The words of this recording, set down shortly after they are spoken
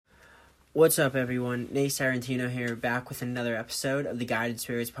What's up, everyone? Nate Sarantino here, back with another episode of the Guided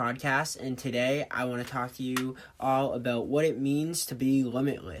Spirits podcast, and today I want to talk to you all about what it means to be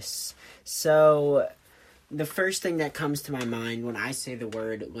limitless. So, the first thing that comes to my mind when I say the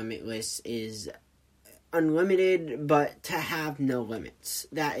word limitless is unlimited, but to have no limits.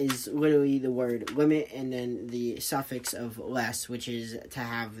 That is literally the word limit, and then the suffix of less, which is to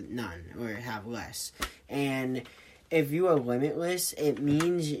have none, or have less. And if you are limitless, it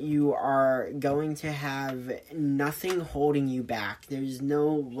means you are going to have nothing holding you back. There's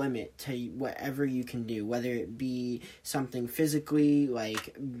no limit to whatever you can do, whether it be something physically,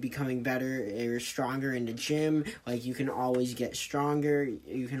 like becoming better or stronger in the gym. Like, you can always get stronger,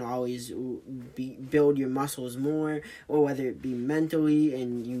 you can always build your muscles more, or whether it be mentally,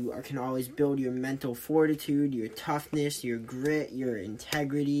 and you can always build your mental fortitude, your toughness, your grit, your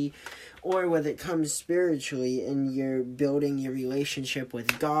integrity, or whether it comes spiritually and you're building your relationship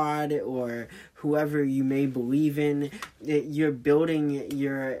with God or whoever you may believe in. You're building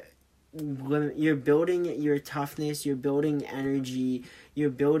your toughness, you're building energy, you're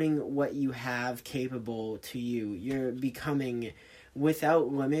building what you have capable to you. You're becoming,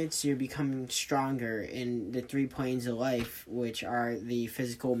 without limits, you're becoming stronger in the 3 planes of life, which are the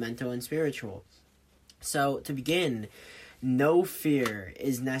physical, mental, and spiritual. So, to begin, no fear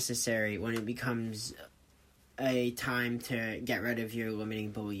is necessary when it becomes a time to get rid of your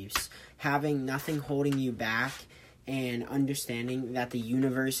limiting beliefs. Having nothing holding you back and understanding that the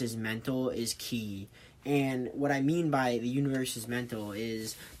universe is mental is key. And what I mean by the universe is mental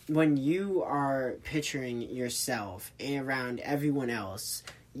is when you are picturing yourself around everyone else,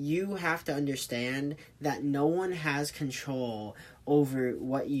 you have to understand that no one has control over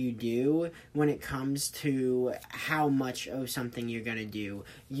what you do when it comes to how much of something you're going to do.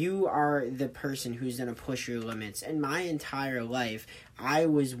 You are the person who's going to push your limits. And my entire life, I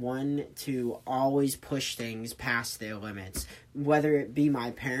was one to always push things past their limits. Whether it be my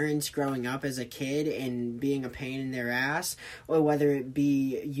parents growing up as a kid and being a pain in their ass, or whether it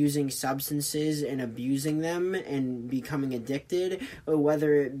be using substances and abusing them and becoming addicted, or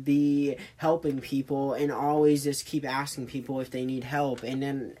whether it be helping people and always just keep asking people if they need help, and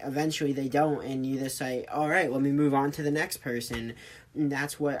then eventually they don't, and you just say, all right, let me move on to the next person. And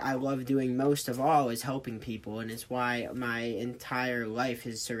that's what I love doing most of all, is helping people, and it's why my entire life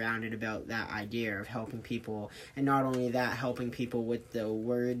is surrounded about that idea of helping people, and not only that, helping people with the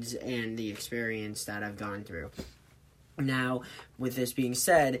words and the experience that I've gone through. Now, with this being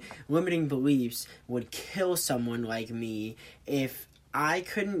said, limiting beliefs would kill someone like me if I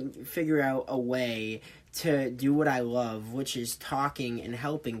couldn't figure out a way to do what I love, which is talking and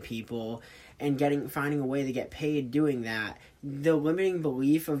helping people, and finding a way to get paid doing that. The limiting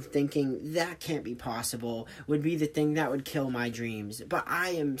belief of thinking that can't be possible would be the thing that would kill my dreams. But I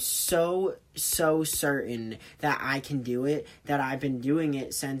am so certain that I can do it, that I've been doing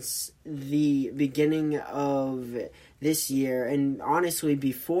it since the beginning of this year, and honestly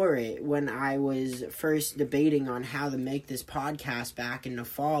before it, when I was first debating on how to make this podcast back in the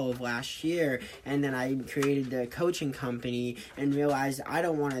fall of last year, and then I created the coaching company and realized I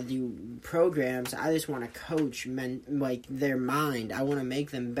don't want to do programs, I just want to coach their mind. I want to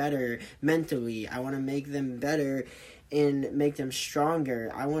make them better mentally, I want to make them better and make them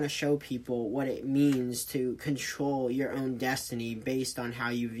stronger. I want to show people what it means to control your own destiny based on how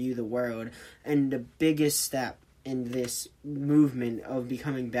you view the world. And the biggest step in this movement of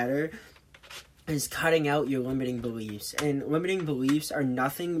becoming better is cutting out your limiting beliefs. And limiting beliefs are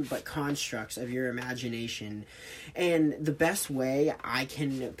nothing but constructs of your imagination. And the best way I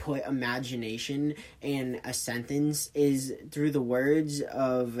can put imagination in a sentence is through the words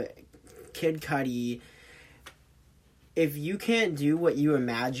of Kid Cudi. If you can't do what you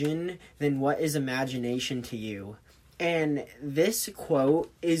imagine, then what is imagination to you? And this quote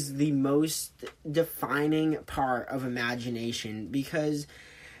is the most defining part of imagination, because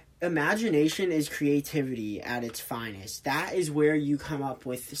imagination is creativity at its finest. That is where you come up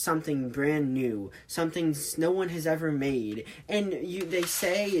with something brand new, something no one has ever made. And they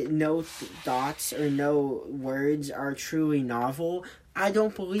say no thoughts or no words are truly novel. I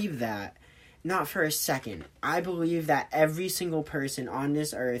don't believe that. Not for a second. I believe that every single person on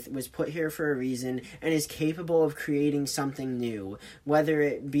this earth was put here for a reason and is capable of creating something new. Whether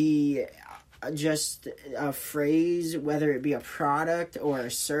it be just a phrase, whether it be a product or a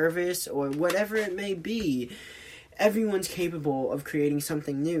service or whatever it may be, everyone's capable of creating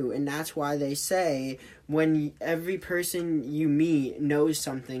something new. And that's why they say when every person you meet knows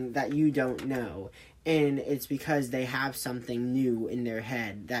something that you don't know. And it's because they have something new in their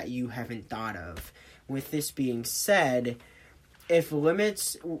head that you haven't thought of. With this being said, if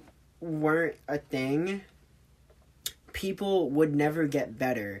limits weren't a thing, people would never get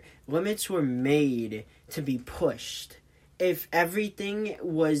better. Limits were made to be pushed. If everything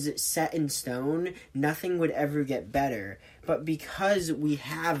was set in stone, nothing would ever get better. But because we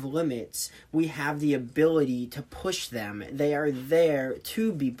have limits, we have the ability to push them. They are there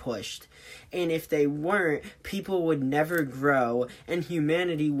to be pushed. And if they weren't, people would never grow, and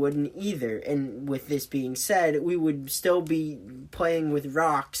humanity wouldn't either. And with this being said, we would still be playing with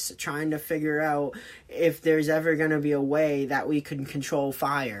rocks, trying to figure out if there's ever going to be a way that we could control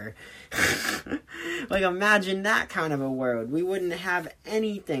fire. Like, imagine that kind of a world. We wouldn't have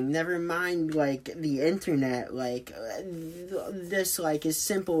anything, never mind, like, the internet. Like, this, like, as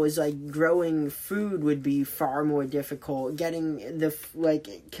simple as, like, growing food would be far more difficult. Getting the,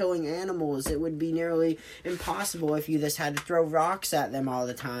 like, killing animals, it would be nearly impossible if you just had to throw rocks at them all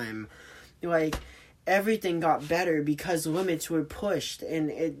the time. Like, everything got better because limits were pushed, and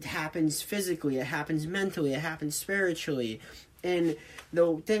it happens physically, it happens mentally, it happens spiritually. And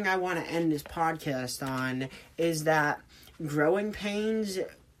the thing I want to end this podcast on is that growing pains,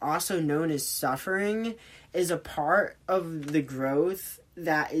 also known as suffering, is a part of the growth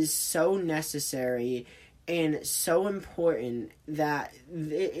that is so necessary and so important that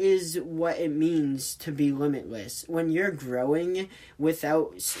it is what it means to be limitless. When you're growing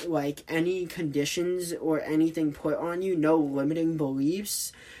without, like, any conditions or anything put on you, no limiting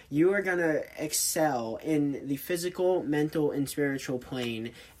beliefs, you are going to excel in the physical, mental, and spiritual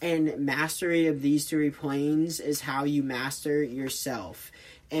plane. And mastery of these three planes is how you master yourself.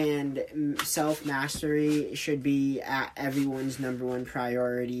 And self-mastery should be at everyone's number one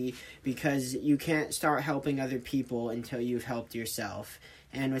priority, because you can't start helping other people until you've helped yourself.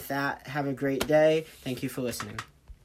 And with that, have a great day. Thank you for listening.